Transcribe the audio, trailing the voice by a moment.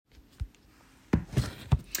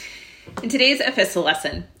In today's epistle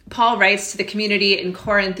lesson, Paul writes to the community in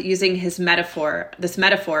Corinth using this metaphor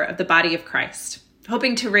of the body of Christ,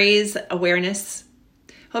 hoping to raise the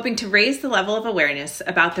level of awareness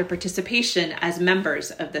about their participation as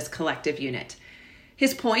members of this collective unit.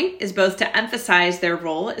 His point is both to emphasize their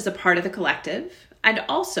role as a part of the collective and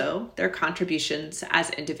also their contributions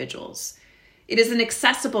as individuals. It is an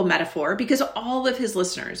accessible metaphor because all of his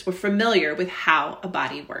listeners were familiar with how a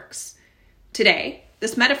body works. Today,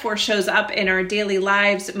 this metaphor shows up in our daily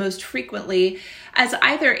lives most frequently as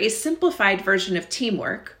either a simplified version of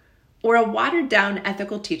teamwork or a watered-down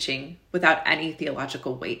ethical teaching without any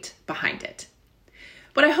theological weight behind it.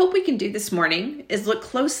 What I hope we can do this morning is look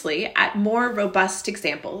closely at more robust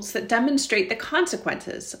examples that demonstrate the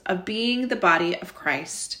consequences of being the body of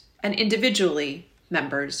Christ and individually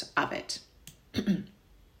members of it. In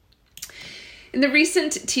the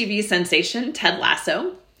recent TV sensation, Ted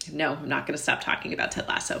Lasso, no, I'm not going to stop talking about Ted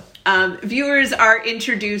Lasso. Viewers are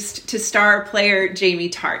introduced to star player Jamie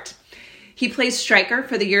Tartt. He plays striker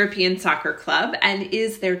for the European Soccer Club and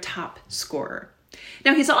is their top scorer.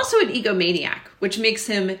 Now, he's also an egomaniac, which makes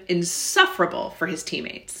him insufferable for his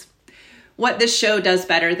teammates. What this show does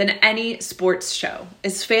better than any sports show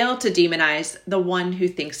is fail to demonize the one who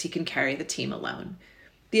thinks he can carry the team alone.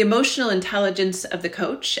 The emotional intelligence of the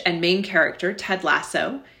coach and main character, Ted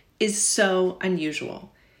Lasso, is so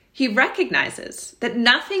unusual. He recognizes that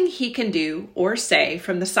nothing he can do or say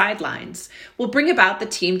from the sidelines will bring about the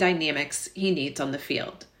team dynamics he needs on the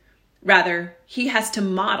field. Rather, he has to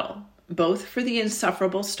model, both for the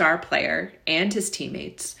insufferable star player and his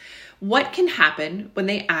teammates, what can happen when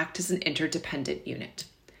they act as an interdependent unit.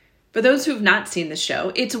 For those who have not seen the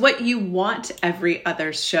show, it's what you want every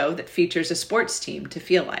other show that features a sports team to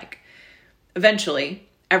feel like. Eventually,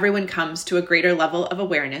 everyone comes to a greater level of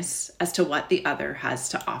awareness as to what the other has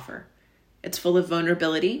to offer. It's full of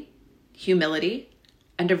vulnerability, humility,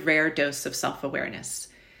 and a rare dose of self-awareness.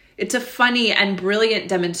 It's a funny and brilliant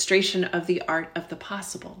demonstration of the art of the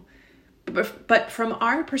possible. But from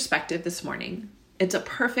our perspective this morning, it's a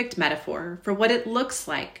perfect metaphor for what it looks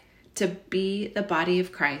like to be the body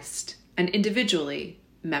of Christ and individually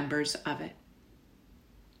members of it.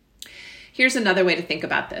 Here's another way to think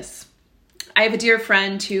about this. I have a dear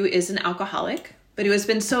friend who is an alcoholic, but who has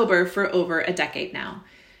been sober for over a decade now.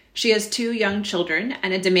 She has 2 young children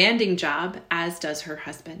and a demanding job, as does her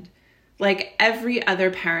husband. Like every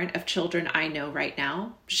other parent of children I know right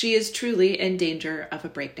now, she is truly in danger of a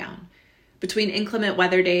breakdown. Between inclement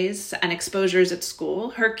weather days and exposures at school,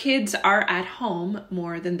 her kids are at home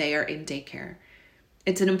more than they are in daycare.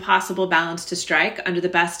 It's an impossible balance to strike under the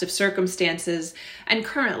best of circumstances, and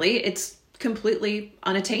currently it's completely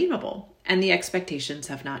unattainable. And the expectations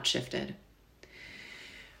have not shifted.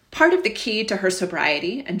 Part of the key to her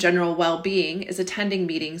sobriety and general well-being is attending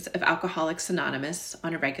meetings of Alcoholics Anonymous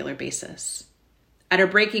on a regular basis. At her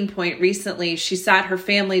breaking point recently, she sat her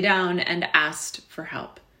family down and asked for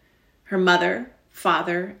help. Her mother,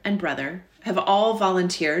 father, and brother have all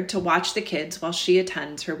volunteered to watch the kids while she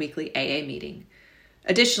attends her weekly AA meeting.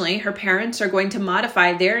 Additionally, her parents are going to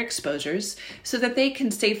modify their exposures so that they can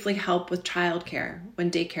safely help with childcare when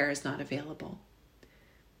daycare is not available.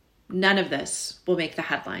 None of this will make the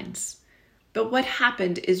headlines, but what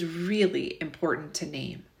happened is really important to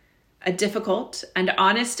name. A difficult and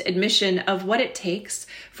honest admission of what it takes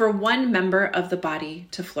for one member of the body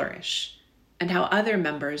to flourish, and how other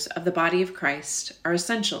members of the body of Christ are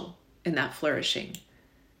essential in that flourishing.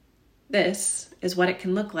 This is what it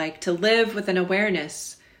can look like to live with an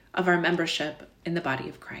awareness of our membership in the body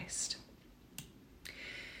of Christ.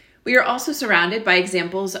 We are also surrounded by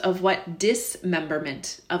examples of what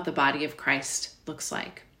dismemberment of the body of Christ looks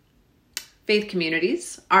like. Faith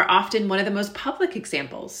communities are often one of the most public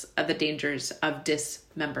examples of the dangers of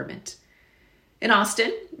dismemberment. In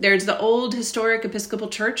Austin, there's the old historic Episcopal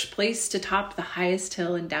Church placed atop the highest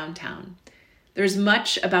hill in downtown. There's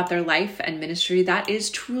much about their life and ministry that is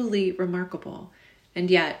truly remarkable, and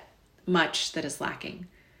yet much that is lacking.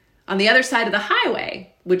 On the other side of the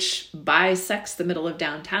highway, which bisects the middle of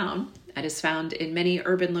downtown and is found in many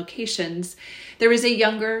urban locations, there is a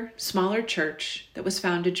younger, smaller church that was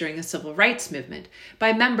founded during the civil rights movement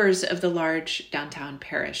by members of the large downtown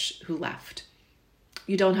parish who left.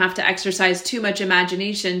 You don't have to exercise too much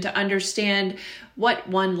imagination to understand what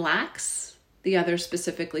one lacks, the other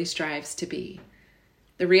specifically strives to be.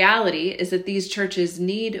 The reality is that these churches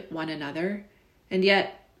need one another, and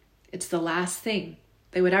yet it's the last thing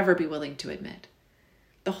they would ever be willing to admit.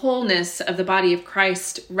 The wholeness of the body of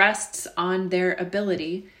Christ rests on their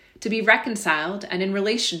ability to be reconciled and in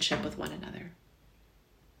relationship with one another.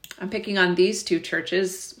 I'm picking on these 2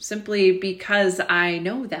 churches simply because I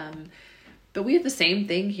know them, But we have the same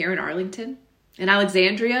thing here in Arlington, in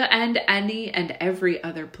Alexandria, and any and every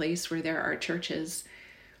other place where there are churches.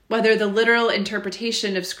 Whether the literal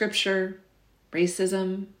interpretation of Scripture,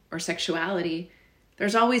 racism, or sexuality,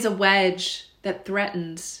 there's always a wedge that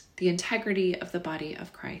threatens the integrity of the body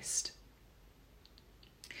of Christ.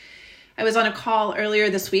 I was on a call earlier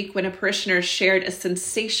this week when a parishioner shared a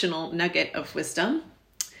sensational nugget of wisdom.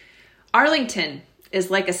 Arlington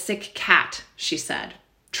is like a sick cat, she said,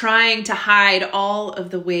 trying to hide all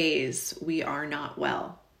of the ways we are not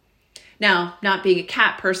well. Now, not being a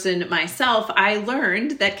cat person myself, I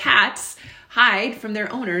learned that cats hide from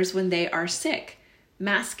their owners when they are sick,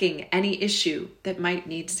 masking any issue that might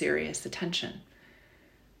need serious attention.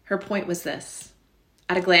 Her point was this: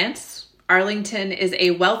 at a glance, Arlington is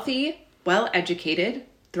a wealthy, well-educated,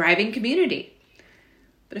 thriving community.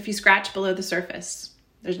 But if you scratch below the surface,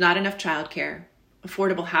 there's not enough childcare,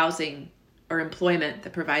 affordable housing, or employment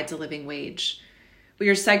that provides a living wage. We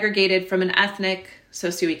are segregated from an ethnic,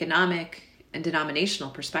 socioeconomic, and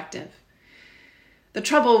denominational perspective. The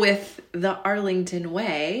trouble with the Arlington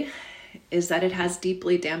way is that it has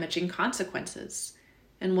deeply damaging consequences,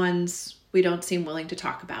 and ones we don't seem willing to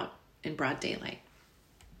talk about in broad daylight.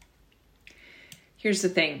 Here's the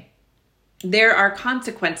thing. There are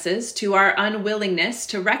consequences to our unwillingness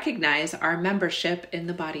to recognize our membership in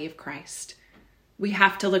the body of Christ. We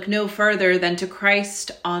have to look no further than to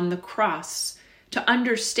Christ on the cross to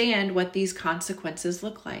understand what these consequences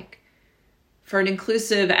look like. For an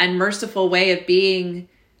inclusive and merciful way of being,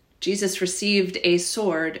 Jesus received a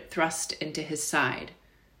sword thrust into his side.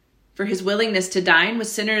 For his willingness to dine with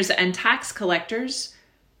sinners and tax collectors,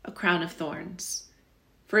 a crown of thorns.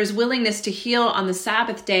 For his willingness to heal on the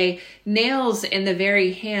Sabbath day, nails in the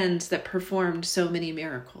very hands that performed so many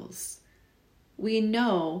miracles. We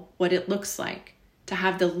know what it looks like to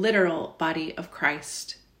have the literal body of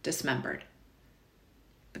Christ dismembered.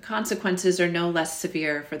 The consequences are no less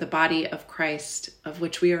severe for the body of Christ, of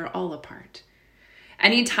which we are all a part.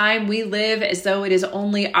 Anytime we live as though it is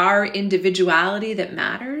only our individuality that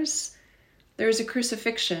matters, there is a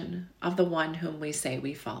crucifixion of the one whom we say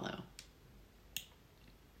we follow.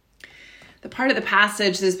 The part of the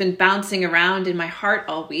passage that has been bouncing around in my heart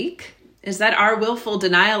all week is that our willful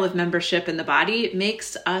denial of membership in the body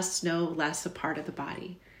makes us no less a part of the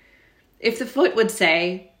body. If the foot would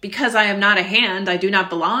say, because I am not a hand, I do not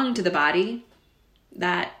belong to the body,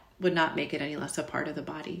 that would not make it any less a part of the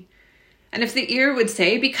body. And if the ear would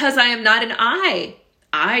say, because I am not an eye,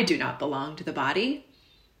 I do not belong to the body,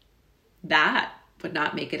 that would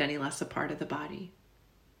not make it any less a part of the body.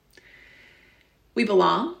 We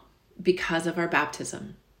belong because of our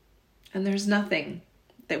baptism, and there's nothing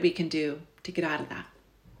that we can do to get out of that.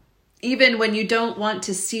 Even when you don't want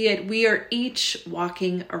to see it, we are each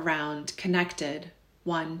walking around connected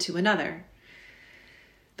one to another.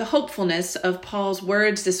 The hopefulness of Paul's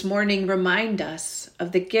words this morning remind us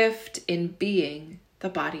of the gift in being the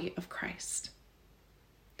body of Christ.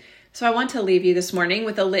 So I want to leave you this morning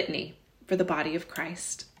with a litany for the body of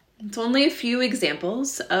Christ. It's only a few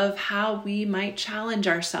examples of how we might challenge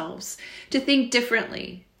ourselves to think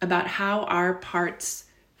differently about how our parts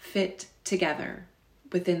fit together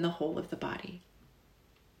within the whole of the body.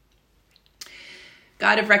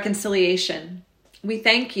 God of reconciliation, we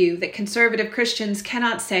thank you that conservative Christians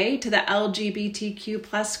cannot say to the LGBTQ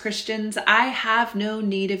plus Christians, I have no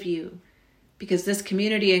need of you, because this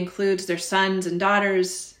community includes their sons and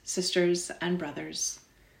daughters, sisters and brothers.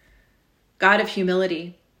 God of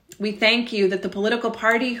humility, we thank you that the political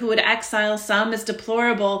party who would exile some as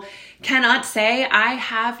deplorable cannot say, I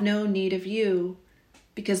have no need of you,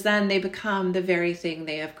 because then they become the very thing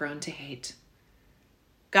they have grown to hate.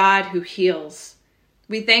 God who heals,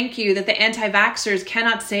 we thank you that the anti-vaxxers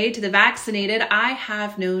cannot say to the vaccinated, I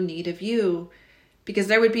have no need of you, because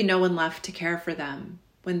there would be no one left to care for them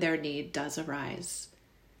when their need does arise.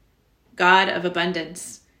 God of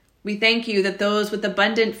abundance, we thank you that those with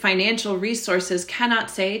abundant financial resources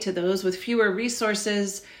cannot say to those with fewer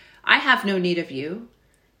resources, I have no need of you,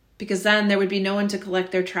 because then there would be no one to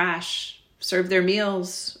collect their trash, serve their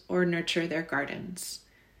meals, or nurture their gardens.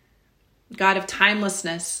 God of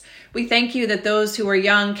timelessness, we thank you that those who are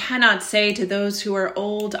young cannot say to those who are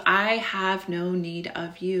old, I have no need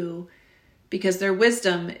of you, because their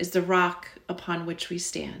wisdom is the rock upon which we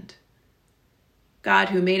stand. God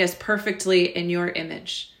who made us perfectly in your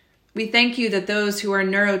image, we thank you that those who are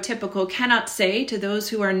neurotypical cannot say to those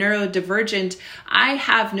who are neurodivergent, I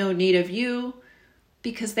have no need of you,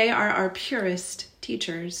 because they are our purest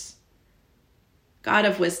teachers. God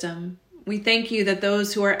of wisdom, we thank you that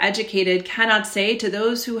those who are educated cannot say to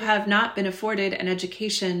those who have not been afforded an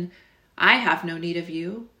education, I have no need of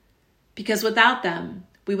you, because without them,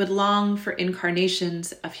 we would long for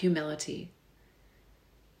incarnations of humility.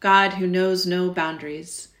 God, who knows no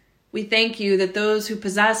boundaries, we thank you that those who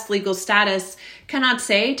possess legal status cannot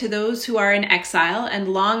say to those who are in exile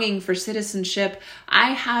and longing for citizenship,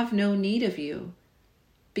 I have no need of you,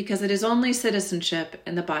 because it is only citizenship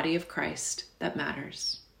in the body of Christ that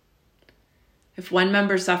matters. If one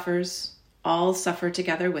member suffers, all suffer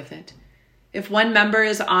together with it. If one member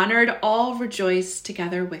is honored, all rejoice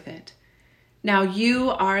together with it. Now you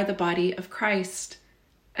are the body of Christ,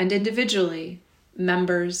 and individually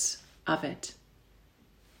members of it.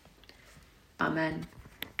 Amen.